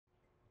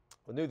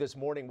Well, new this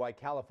morning why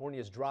California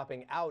is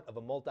dropping out of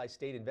a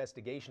multi-state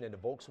investigation into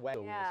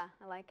Volkswagen. Yeah,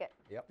 I like it.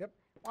 Yep.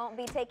 Won't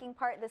be taking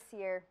part this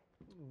year.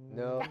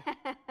 No.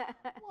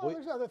 Well,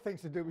 there's other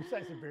things to do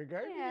besides the beer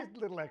garden. Yeah. Just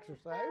a little exercise.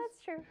 Yeah,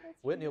 that's true.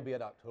 Whitney will be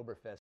at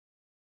Oktoberfest.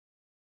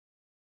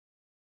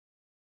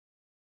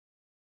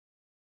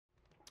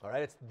 All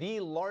right, it's the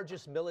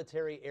largest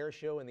military air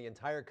show in the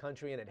entire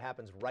country, and it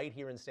happens right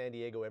here in San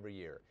Diego every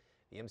year.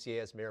 The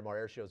MCAS Miramar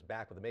Air Show is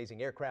back with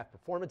amazing aircraft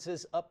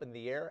performances up in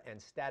the air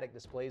and static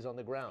displays on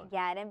the ground.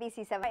 Yeah, at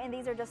NBC7. And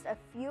these are just a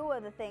few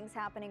of the things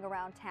happening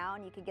around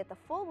town. You can get the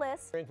full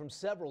list. Hearing from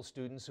several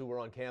students who were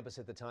on campus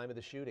at the time of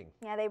the shooting.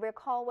 Yeah, they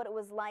recall what it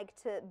was like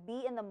to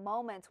be in the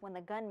moments when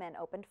the gunmen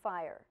opened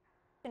fire.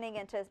 Turning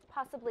into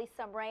possibly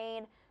some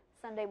rain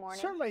Sunday morning.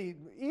 Certainly,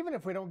 even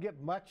if we don't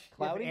get much,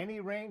 Cloudy? if any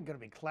rain, going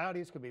to be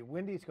cloudy, it's going to be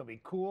windy, it's going to be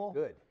cool.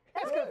 Good.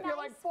 It's That'd going be to feel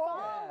nice like fall.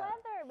 fall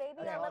weather, baby.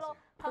 Yeah, A little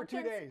for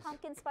 2 days.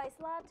 pumpkin spice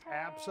latte.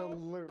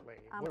 Absolutely.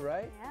 We're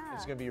right. Yeah.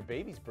 It's going to be your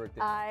baby's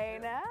birthday. I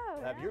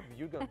know.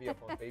 You're going to be up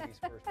on baby's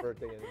first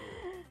birthday of the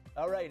year.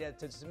 All right,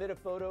 to submit a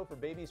photo for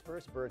baby's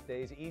first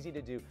birthday is easy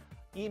to do.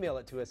 Email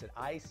it to us at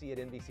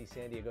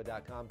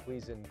ic@nbcsandiego.com.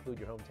 Please include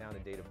your hometown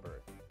and date of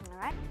birth. All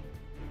right.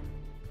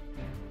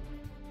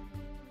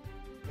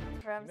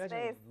 From Imagine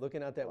space.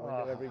 looking out that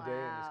window every day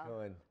and just Wow.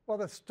 going, Well,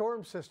 the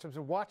storm systems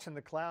and watching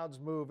the clouds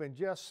move and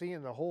just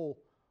seeing the whole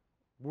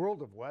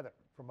world of weather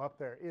from up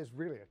there is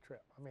really a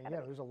trip. I mean,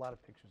 yeah, there's a lot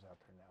of pictures out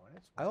there now, and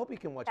it's I hope you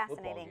can watch football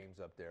Fascinating. games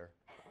up there.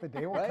 the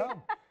day will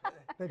come.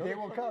 The day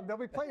will come. They'll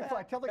be playing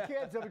fly. Tell the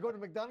kids they'll be going to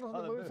McDonald's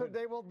on the moon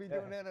someday. We'll be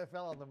doing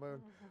NFL on the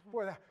moon.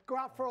 Boy, go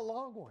out for a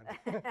long one.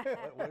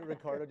 What did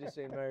Ricardo just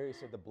say, Mary? He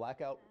said the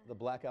blackout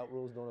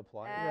rules don't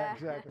apply. Yeah,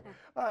 exactly.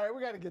 All right,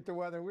 we got to get the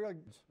weather. We'll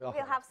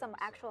have some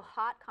actual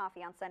hot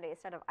coffee on Sunday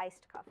instead of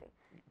iced coffee.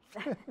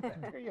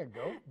 There you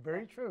go.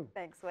 Very true.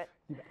 Thanks, Whit.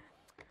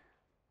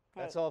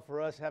 That's all for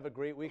us. Have a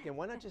great weekend.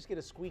 Why not just get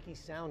a squeaky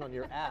sound on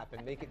your app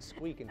and make it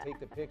squeak and take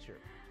the picture?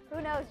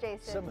 Who knows,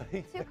 Jason?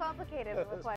 Somebody- Too complicated.